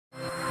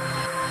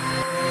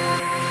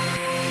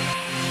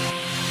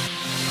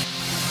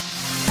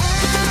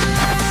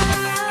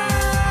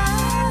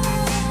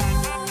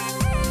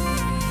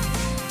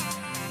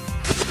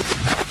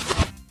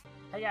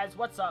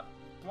what's up?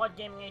 Blood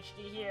Gaming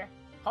HD here.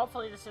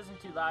 Hopefully this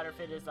isn't too loud, or if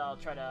it is, I'll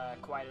try to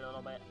quiet it a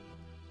little bit.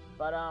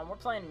 But we're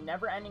playing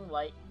Neverending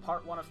Light,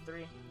 part 1 of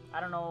 3. I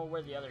don't know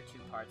where the other 2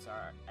 parts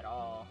are at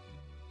all.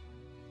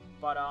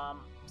 But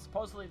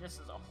supposedly this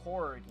is a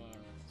horror game,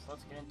 so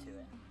let's get into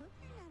it. I hope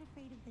you're not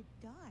afraid of the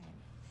dark.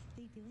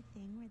 They do a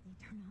thing where they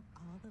turn off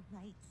all the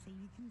lights so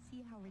you can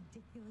see how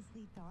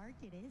ridiculously dark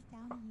it is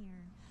down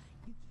here.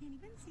 You can't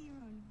even see your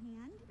own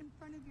hand in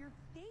front of your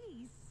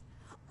face.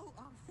 Oh,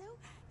 also,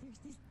 there's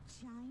this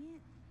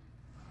giant,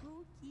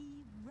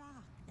 pokey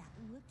rock that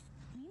looks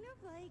kind of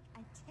like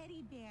a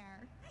teddy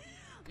bear.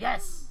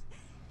 Yes!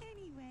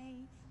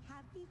 Anyway,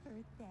 happy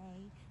birthday.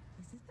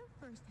 This is the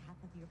first half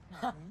of your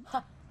present.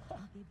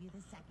 I'll give you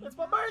the second It's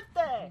my half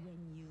birthday!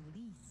 when you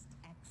least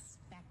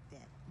expect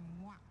it.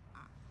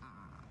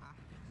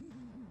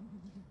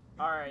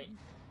 Alright.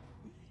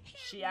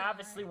 She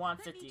obviously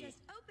wants it to eat. Let me just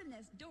open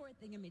this door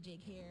thingamajig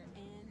here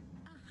and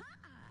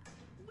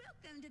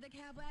welcome to the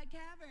Cowblad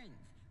Caverns.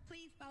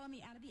 Please follow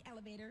me out of the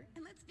elevator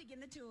and let's begin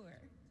the tour.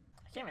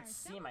 I can't even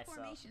see myself.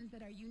 Formations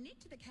that are unique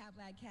to the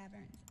Cowblad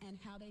Caverns, and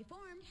how they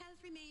formed has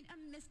remained a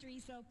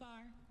mystery so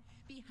far.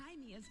 Behind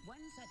me is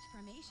one such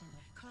formation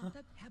called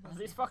the Pebble. Are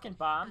these fucking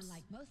bombs?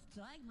 Unlike most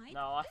stalagmites,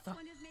 No, I this thought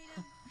one is made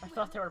of, I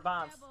thought they were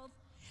bombs. pebbles.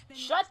 The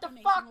Shut next the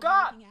formation fuck we'll be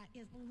up! looking at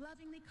is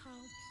lovingly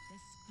called the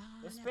Spawn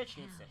This of bitch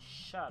needs to Hell.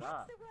 shut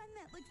up. What's the one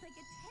that looks like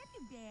a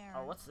teddy bear?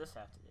 Oh, what's this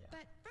have to do?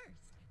 But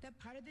first, the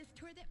part of this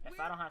tour that If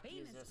we're I don't have to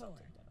use famous this, I'll for.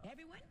 take that off.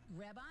 Everyone,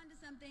 grab onto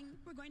something.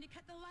 We're going to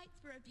cut the lights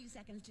for a few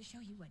seconds to show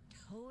you what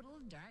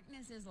total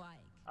darkness is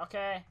like.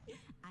 Okay.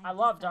 I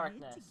love decided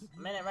to darkness. give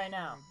I'm you in it a right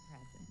now.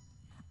 present.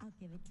 I'll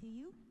give it to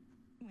you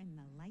when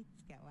the lights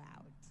go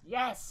out.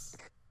 Yes!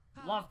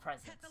 Paul, Love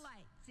presents. Cut the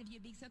lights, if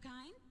you'd be so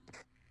kind.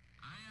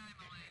 Aye,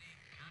 my lady.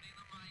 Counting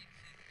the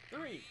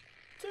lights.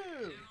 3,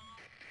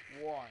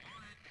 2, 1.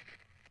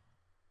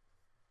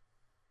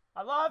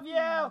 I love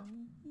you!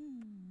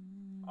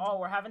 Oh,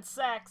 we're having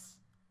sex.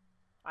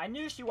 I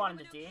knew she wanted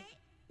to D. Okay?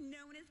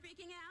 No one is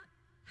freaking out?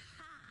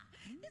 Ha!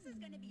 This is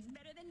going to be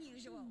better than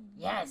usual.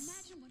 Yes.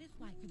 Imagine what it's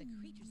like for the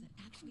creatures that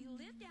actually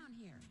live down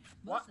here.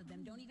 What? Most of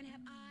them don't even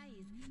have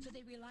eyes, so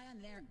they rely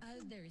on their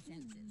other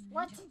senses.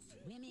 What? Just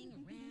swimming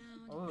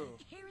around. Ooh.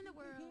 Here in the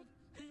world.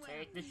 Well,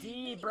 Take the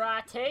D,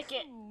 brah. Take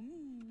it.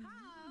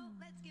 Paul,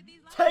 let's get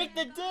these lights Take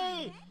the back on,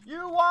 D! okay?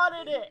 You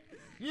wanted it!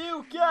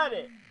 You got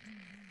it!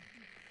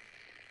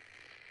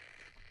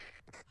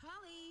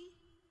 Holly.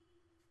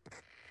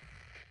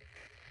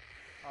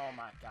 Oh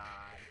my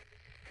god.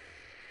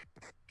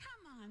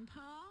 Come on,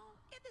 Paul.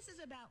 If this is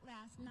about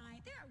last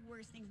night, there are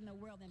worse things in the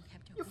world than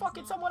Pepto. You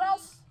fucking someone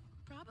else?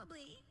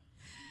 Probably.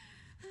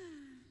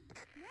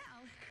 Well,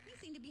 we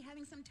seem to be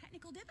having some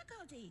technical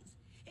difficulties.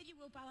 If you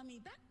will follow me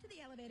back to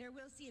the elevator,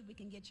 we'll see if we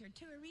can get your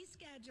tour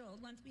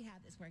rescheduled once we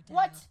have this worked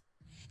What? out.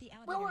 The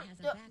elevator has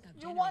a backup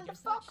you wanted to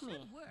generator, so it fuck me.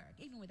 should work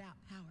even without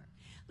power.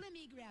 Let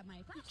me grab my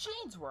Your flashlight,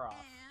 chains were off.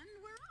 and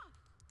we're off.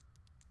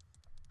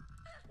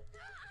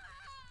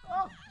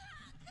 Oh.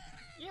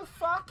 You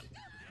fuck.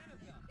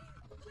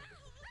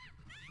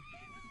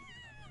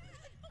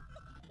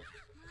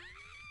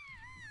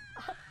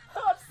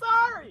 I'm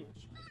sorry.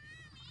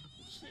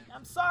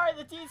 I'm sorry,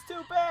 the D's too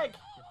big. Get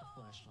the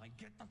flashlight.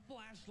 Get the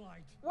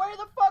flashlight. Where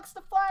the fuck's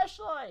the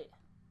flashlight?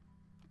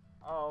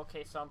 Oh,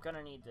 okay, so I'm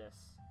gonna need this.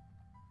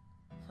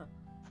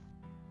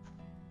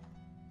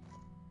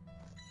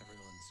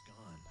 Everyone's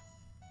gone.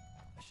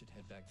 I should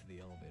head back to the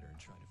elevator and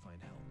try to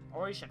find help.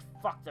 Or you should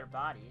fuck their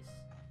bodies.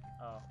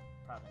 Oh,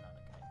 probably not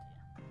a good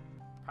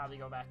idea. Probably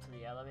go back to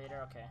the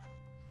elevator, okay.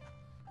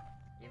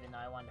 Even though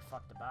I wanted to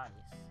fuck the bodies.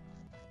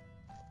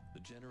 The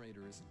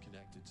generator isn't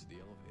connected to the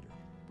elevator.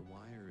 The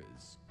wire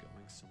is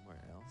going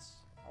somewhere else.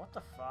 What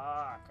the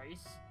fuck? Are you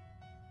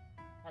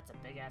That's a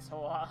big ass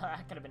hole.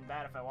 That could have been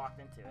bad if I walked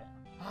into it.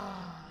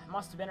 It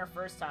must have been her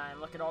first time.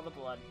 Look at all the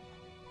blood.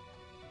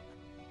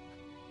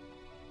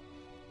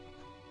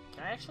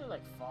 Can I actually,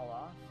 like, fall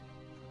off?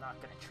 I'm not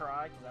gonna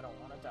try, because I don't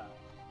want to die.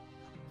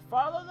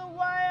 Follow the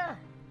wire!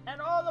 And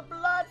all the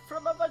blood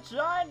from a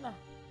vagina!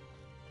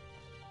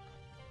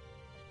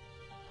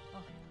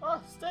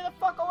 Oh, stay the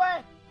fuck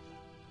away!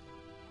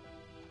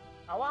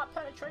 I want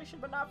penetration,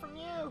 but not from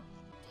you!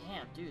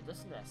 Damn, dude,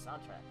 listen to that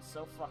soundtrack. It's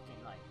so fucking,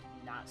 like,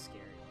 not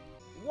scary.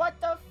 What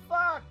the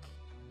fuck?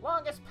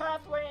 Longest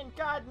pathway in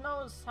God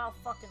knows how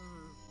fucking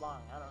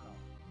long. I don't know.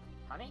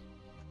 Honey?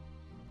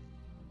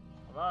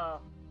 Hello?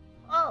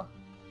 Oh!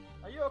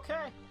 Are you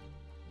okay?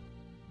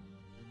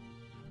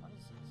 What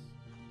is this?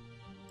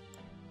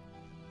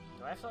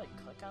 Do I have to,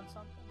 like, click on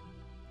something?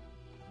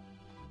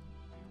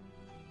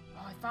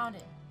 Oh, I found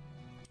it!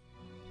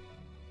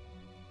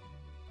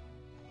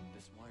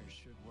 This wire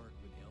should work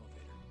with the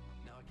elevator.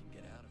 Now I can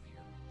get out of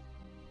here.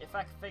 If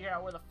I can figure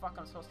out where the fuck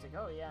I'm supposed to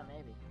go, yeah,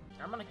 maybe.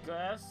 I'm gonna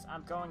guess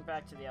I'm going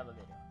back to the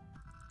elevator.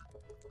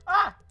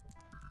 Ah!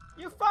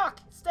 You fuck!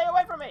 Stay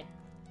away from me!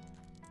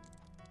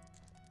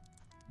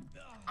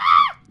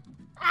 Ah!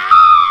 Ah!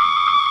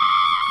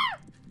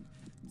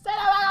 Stay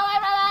the fuck away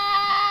from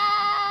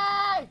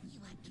me! You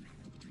are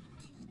trapped between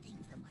two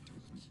things that want to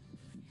eat you.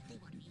 They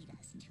want to eat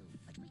us too,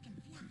 but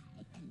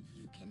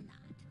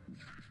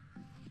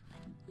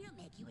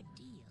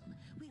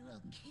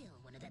will kill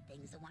one of the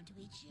things that want to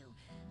eat you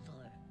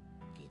for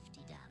 $50.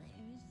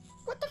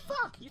 What the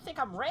fuck? You think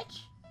I'm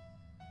rich?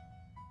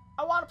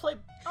 I wanna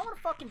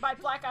fucking buy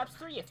Black Ops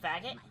 3, you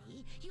faggot.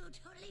 Money, you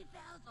totally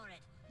fell for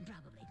it.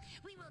 Probably.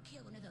 We will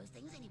kill one of those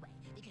things anyway,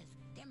 because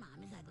their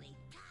mom is ugly.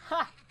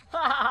 Ha!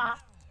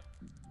 Ha!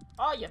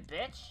 Oh, you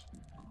bitch.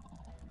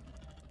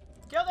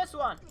 Kill this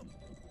one.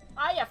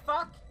 Ah, you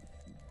fuck.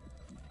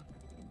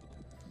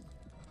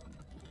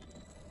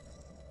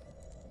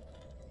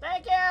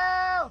 Thank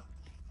you!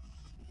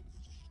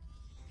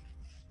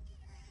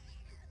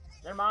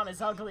 Their mom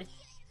is ugly.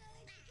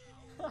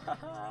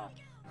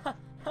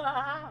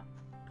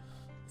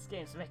 This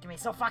game's making me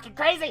so fucking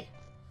crazy!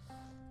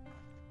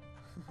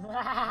 Stay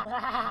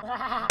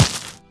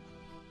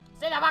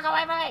the fuck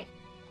away from me!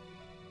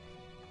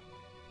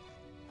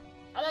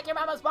 I like your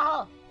mama's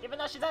butthole, even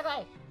though she's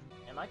ugly!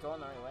 Am I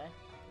going the right way?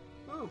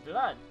 Ooh,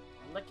 blood.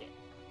 Lick it.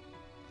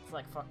 It's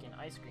like fucking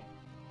ice cream.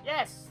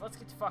 Yes! Let's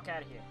get the fuck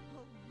out of here.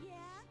 Oh, yeah?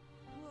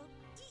 Well,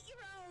 eat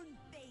your own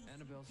face.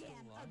 Annabelle's still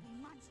damn alive? ugly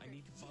monster, I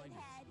need to find her.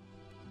 shithead.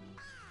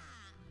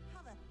 Ah!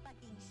 How the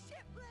fucking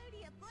shitload do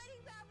you bloody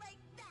about like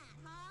that,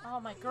 huh? Oh,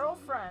 my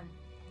girlfriend.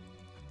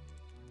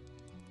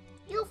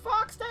 You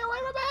fuck, stay away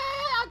from me!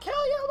 I'll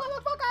kill you,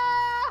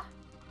 motherfucker!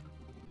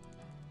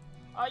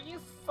 Oh, you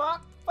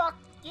fuck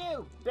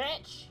you,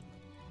 bitch!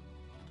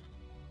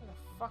 Where the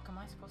fuck am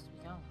I supposed to be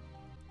going?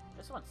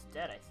 This one's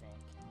dead, I think.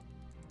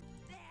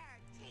 There,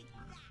 take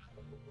that.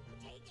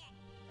 Take it.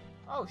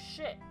 Oh,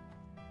 shit.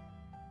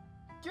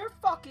 You're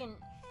fucking...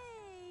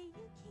 Hey,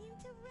 you came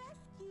to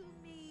rescue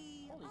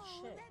me. Holy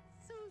oh, shit.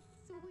 That's so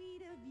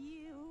sweet of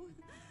you.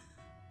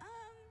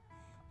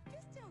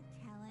 Just don't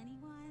tell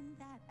anyone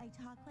that I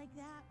talk like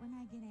that when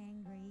I get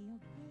angry,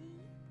 okay?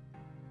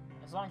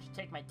 As long as you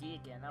take my D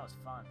again, that was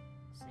fun.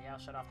 See, I'll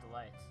shut off the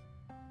lights.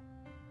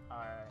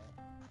 Alright,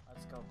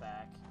 let's go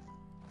back.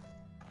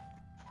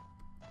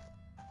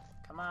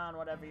 Come on,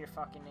 whatever your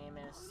fucking name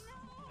is.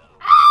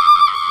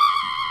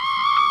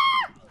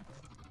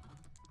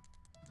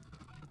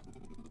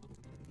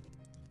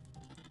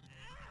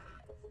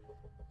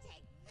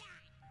 Take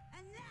that.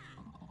 And that.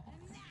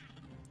 And that.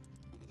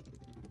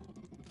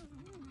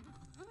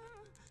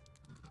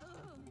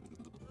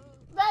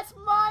 That's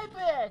my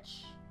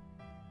bitch!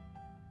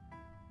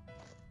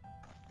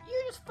 You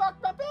just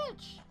fucked my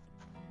bitch!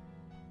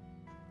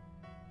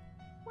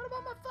 What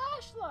about my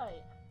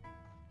flashlight?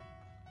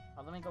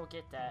 Oh, let me go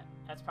get that.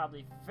 That's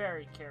probably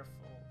very careful.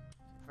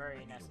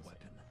 Very necessary.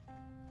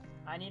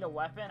 I need a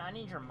weapon? I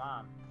need your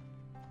mom.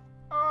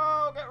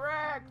 Oh, get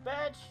wrecked,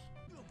 bitch!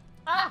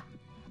 Ah!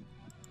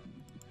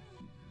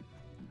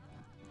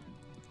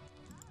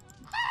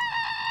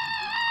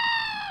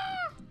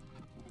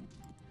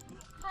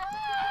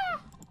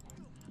 Ah!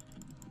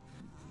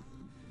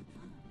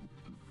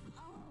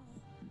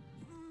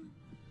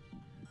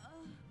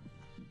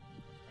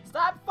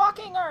 Stop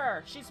fucking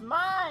her! She's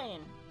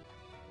mine!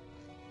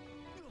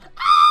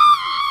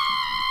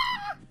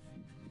 Ah!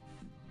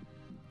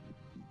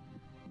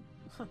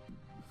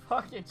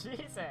 Fucking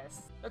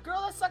Jesus. The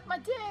girl that sucked my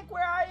dick,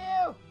 where are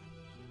you?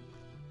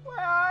 Where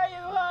are you,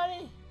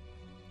 honey?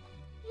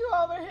 You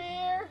over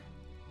here?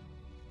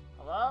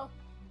 Hello?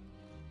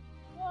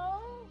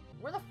 Hello?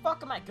 Where the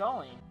fuck am I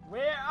going?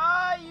 Where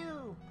are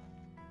you?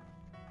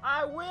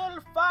 I will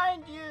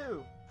find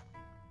you!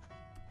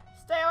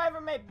 Stay away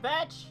from me,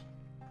 bitch!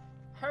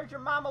 Heard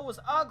your mama was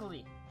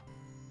ugly.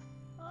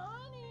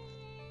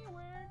 Honey,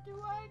 where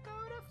do I go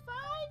to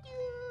find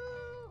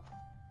you?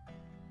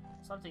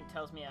 Something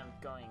tells me I'm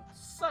going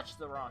such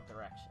the wrong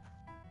direction.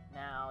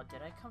 Now,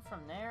 did I come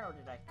from there or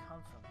did I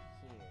come from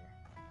here?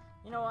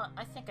 You know what?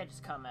 I think I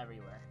just come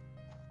everywhere.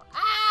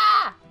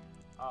 Ah!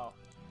 Oh.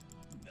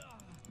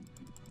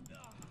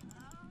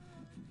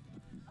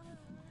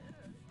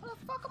 How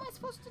the fuck am I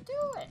supposed to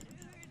do it?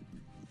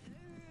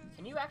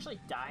 Can you actually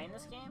die in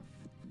this game?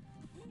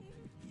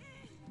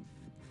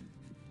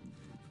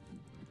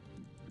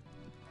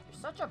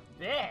 Such a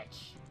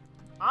bitch.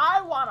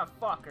 I wanna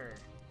fuck her.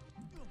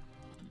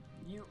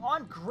 You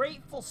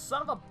ungrateful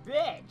son of a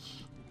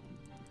bitch.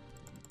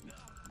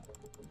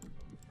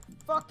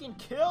 Fucking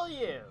kill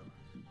you.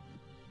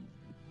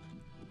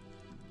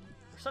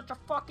 You're such a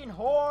fucking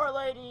whore,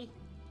 lady.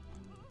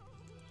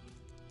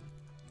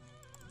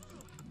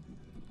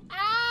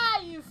 Ah,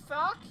 you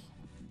fuck.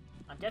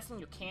 I'm guessing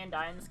you can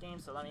die in this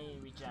game, so let me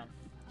regen.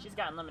 She's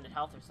got unlimited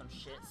health or some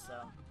shit,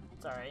 so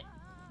it's alright.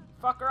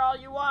 Fuck her all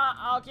you want,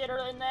 I'll get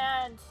her in the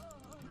end.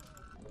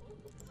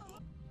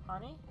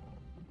 Honey?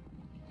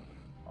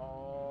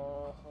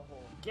 Oh,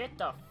 get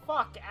the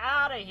fuck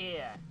out of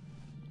here.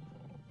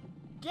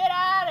 Get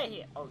out of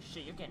here. Oh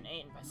shit, you're getting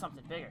eaten by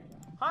something bigger.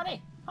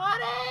 Honey!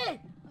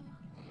 Honey!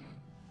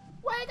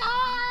 Wake up!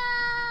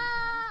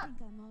 I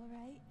think I'm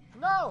alright.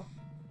 No!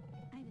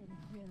 I didn't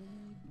really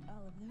need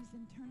all of those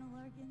internal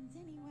organs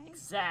anyway.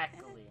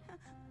 Exactly.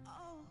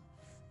 Oh,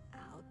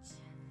 ouch.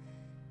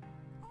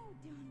 Oh,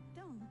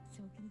 don't look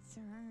so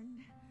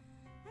concerned.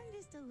 I'm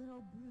just a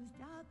little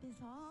bruised up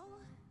is all.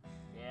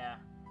 Yeah.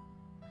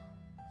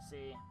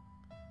 See,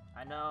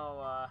 I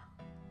know,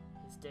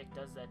 His dick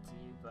does that to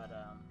you, but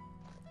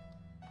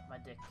my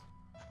dick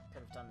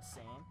could have done the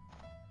same.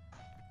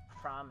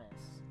 Promise.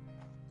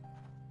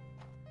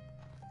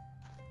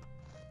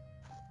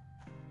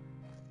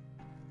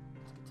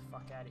 Let's get the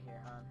fuck out of here,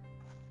 hon.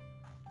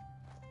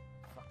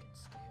 Fucking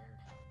scared.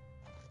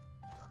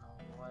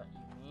 Don't know what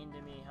you mean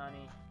to me,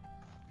 honey.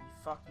 You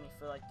fucked me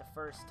for like the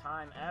first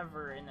time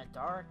ever in the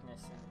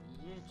darkness,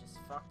 and you just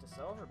fucked us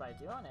over by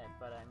doing it.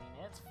 But I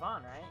mean, it's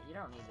fun, right? You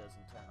don't need those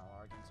internal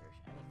organs or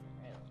anything,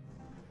 really.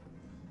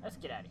 Let's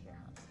get out of here,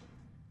 hon.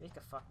 We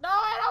could fuck. No,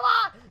 I don't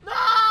want.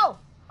 No,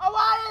 I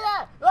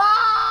wanted it.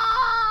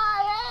 Ah,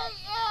 I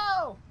hate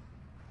you.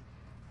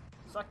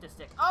 Suck this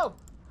dick. Oh.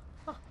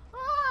 I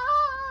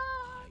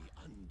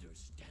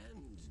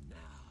understand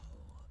now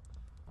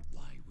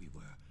why we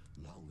were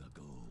long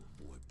ago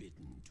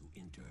forbidden to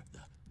enter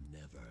the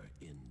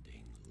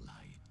never-ending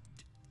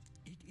light.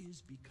 It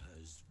is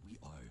because we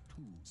are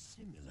too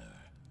similar,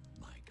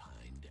 my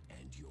kind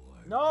and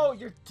yours. No,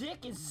 your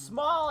dick is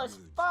small as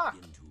fuck.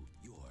 Into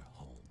your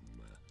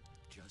home,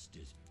 just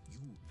as you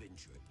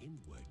venture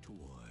inward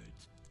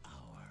towards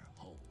our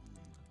home.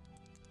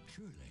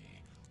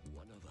 Surely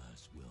one of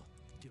us will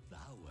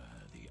devour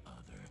the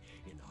other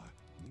in our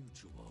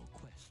mutual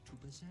quest to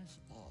possess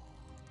all.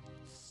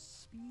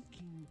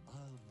 Speaking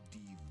of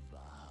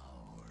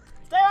devour,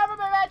 Stay away from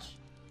me, bitch.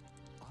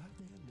 are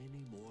there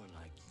many more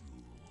like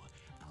you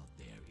out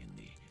there in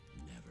the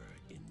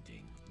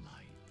never-ending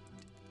light?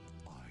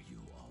 Are you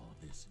all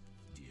this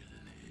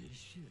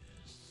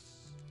delicious?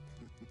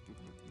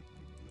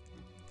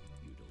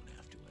 You don't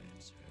have to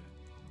answer.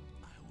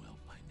 I will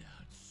find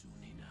out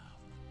soon enough.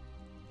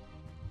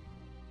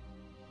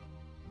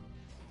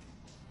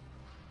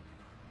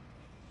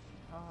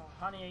 Oh,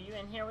 honey, are you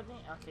in here with me?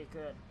 Okay,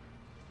 good.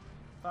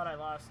 Thought I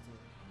lost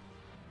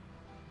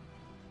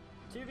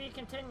you. To be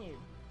continued.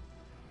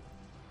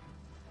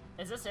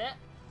 Is this it?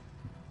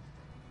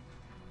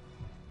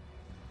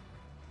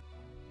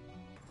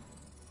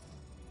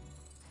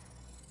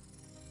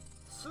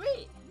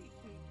 Sweet!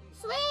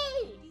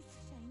 Sweet! These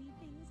shiny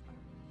things are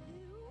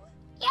blue.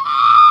 Yeah!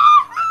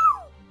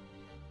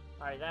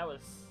 Alright, that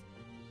was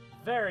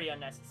very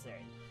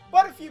unnecessary.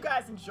 But if you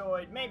guys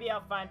enjoyed, maybe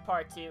I'll find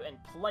part 2 and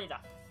play the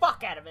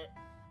fuck out of it.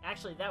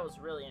 Actually, that was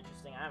really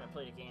interesting. I haven't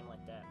played a game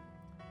like that.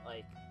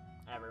 Like,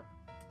 ever.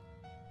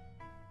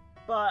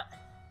 But,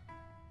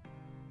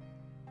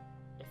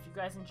 if you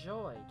guys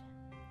enjoyed,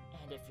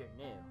 and if you're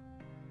new,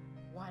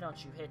 why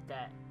don't you hit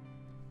that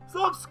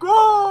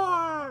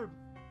subscribe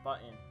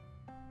button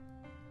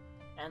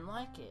and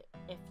like it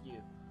if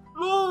you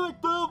like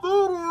the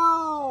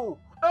video,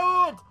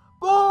 and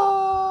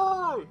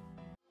bye!